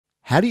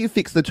How do you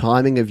fix the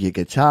timing of your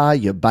guitar,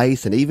 your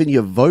bass, and even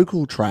your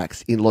vocal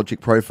tracks in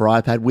Logic Pro for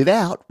iPad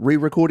without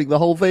re-recording the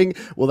whole thing?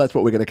 Well, that's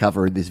what we're going to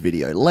cover in this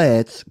video.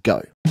 Let's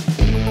go.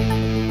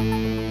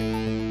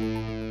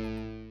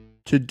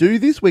 To do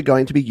this, we're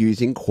going to be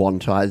using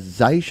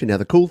quantization. Now,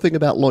 the cool thing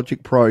about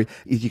Logic Pro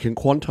is you can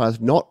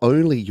quantize not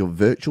only your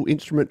virtual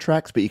instrument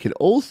tracks, but you can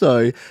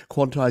also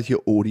quantize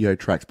your audio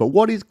tracks. But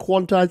what is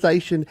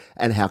quantization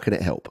and how can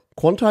it help?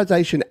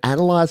 Quantization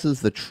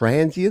analyzes the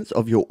transients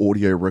of your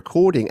audio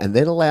recording and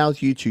then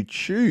allows you to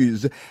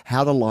choose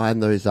how to line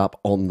those up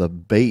on the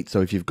beat.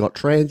 So if you've got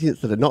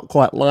transients that are not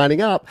quite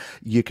lining up,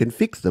 you can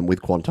fix them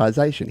with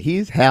quantization.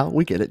 Here's how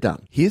we get it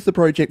done. Here's the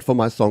project for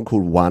my song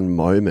called One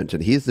Moment,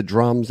 and here's the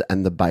drums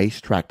and the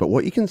bass track. But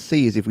what you can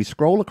see is if we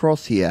scroll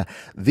across here,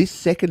 this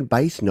second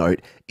bass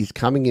note is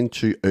coming in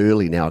too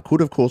early. Now, I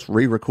could, of course,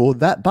 re-record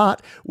that,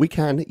 but we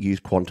can use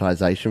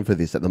quantization for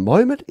this. At the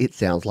moment, it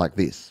sounds like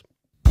this.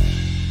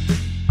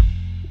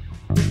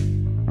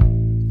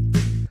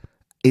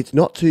 It's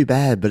not too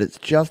bad, but it's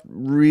just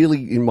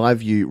really, in my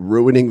view,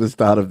 ruining the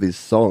start of this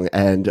song,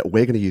 and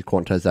we're going to use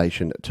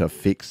quantization to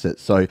fix it.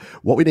 So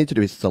what we need to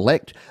do is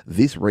select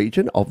this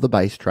region of the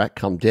bass track,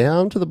 come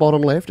down to the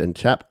bottom left and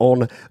tap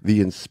on the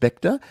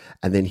inspector,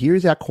 and then here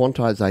is our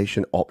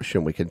quantization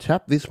option. We can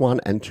tap this one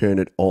and turn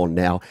it on.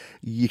 Now,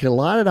 you can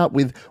line it up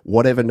with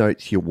whatever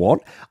notes you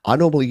want. I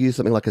normally use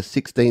something like a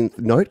 16th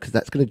note because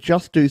that's going to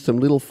just do some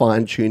little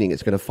fine tuning.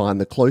 It's going to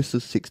find the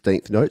closest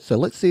 16th note. So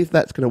let's see if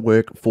that's going to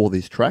work for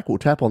this track. We'll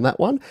tap on that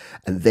one,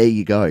 and there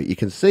you go. You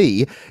can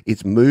see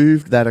it's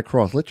moved that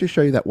across. Let's just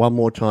show you that one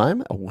more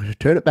time. I'll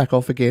turn it back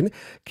off again.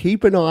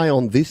 Keep an eye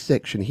on this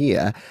section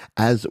here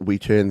as we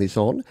turn this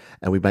on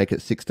and we make it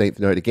 16th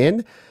note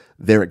again.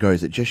 There it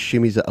goes. It just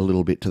shimmies it a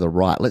little bit to the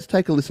right. Let's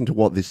take a listen to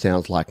what this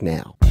sounds like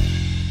now.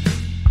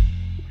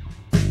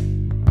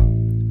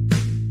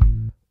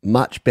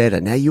 Much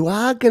better. Now, you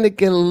are going to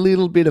get a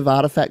little bit of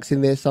artifacts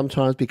in there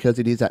sometimes because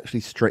it is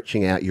actually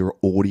stretching out your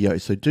audio.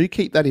 So do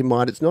keep that in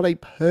mind. It's not a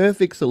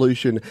perfect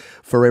solution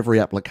for every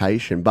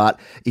application, but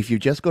if you've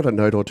just got a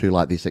note or two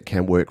like this, it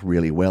can work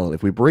really well. And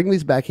if we bring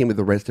this back in with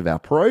the rest of our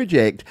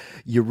project,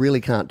 you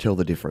really can't tell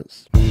the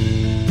difference.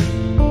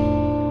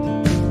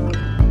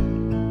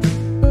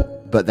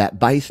 But that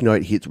bass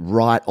note hits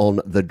right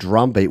on the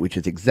drum beat, which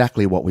is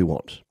exactly what we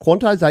want.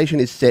 Quantization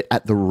is set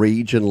at the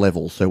region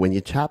level. So when you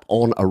tap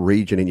on a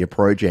region in your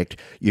project,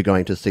 you're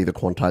going to see the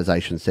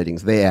quantization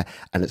settings there,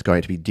 and it's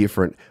going to be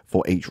different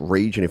for each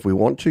region. If we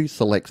want to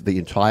select the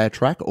entire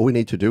track, all we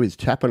need to do is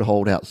tap and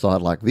hold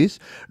outside like this,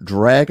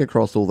 drag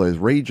across all those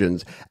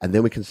regions, and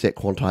then we can set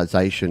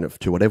quantization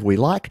to whatever we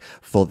like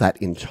for that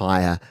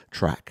entire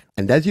track.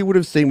 And as you would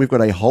have seen, we've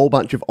got a whole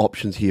bunch of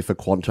options here for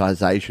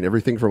quantization,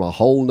 everything from a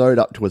whole note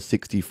up to a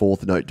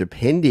 64th note,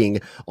 depending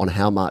on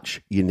how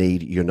much you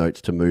need your notes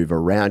to move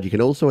around. You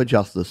can also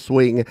adjust the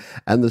swing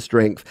and the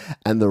strength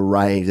and the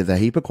range. There's a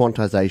heap of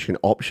quantization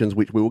options,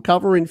 which we will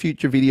cover in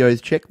future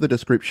videos. Check the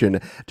description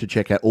to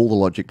check out all the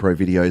Logic Pro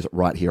videos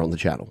right here on the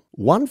channel.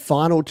 One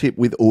final tip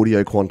with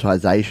audio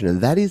quantization, and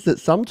that is that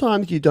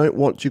sometimes you don't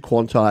want to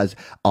quantize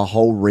a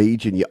whole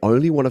region. You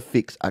only want to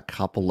fix a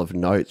couple of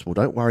notes. Well,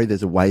 don't worry,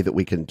 there's a way that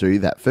we can do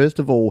that. First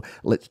of all,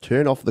 let's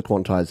turn off the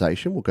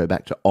quantization. We'll go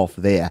back to off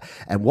there.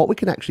 And what we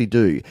can actually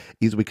do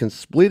is we can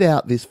split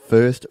out this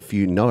first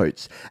few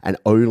notes and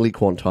only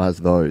quantize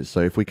those. So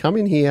if we come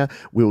in here,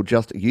 we'll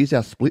just use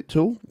our split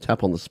tool,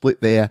 tap on the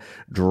split there,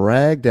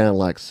 drag down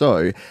like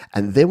so,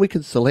 and then we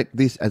can select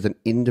this as an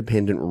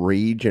independent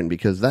region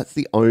because that's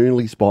the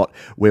only spot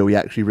where we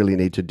actually really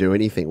need to do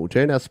anything. We'll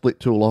turn our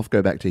split tool off,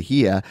 go back to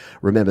here.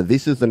 Remember,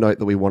 this is the note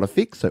that we want to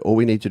fix. So all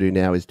we need to do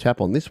now is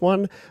tap on this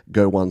one,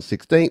 go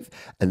 1/16th,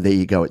 and there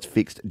you go. It's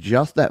fixed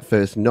just that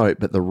first note,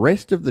 but the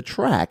rest of the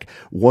track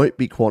won't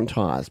be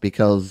quantized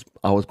because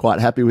I was quite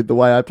happy with the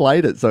way I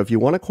played it. So if you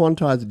want to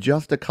quantize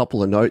just a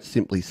couple of notes,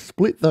 simply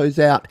split those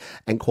out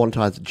and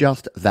quantize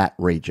just that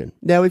region.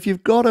 Now, if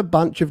you've got a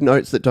bunch of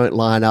notes that don't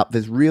line up,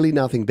 there's really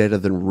nothing better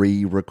than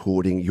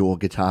re-recording your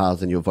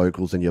guitars and your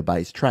vocals and your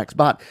bass tracks.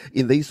 But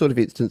in these sort of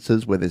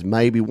instances where there's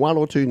maybe one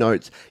or two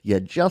notes you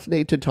just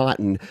need to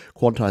tighten,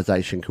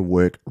 quantization can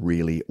work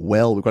really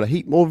well. We've got a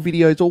heap more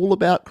videos all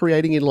about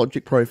creating in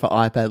Logic Pro for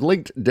iPad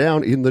linked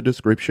down in the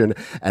description,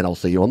 and I'll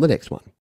see you on the next one.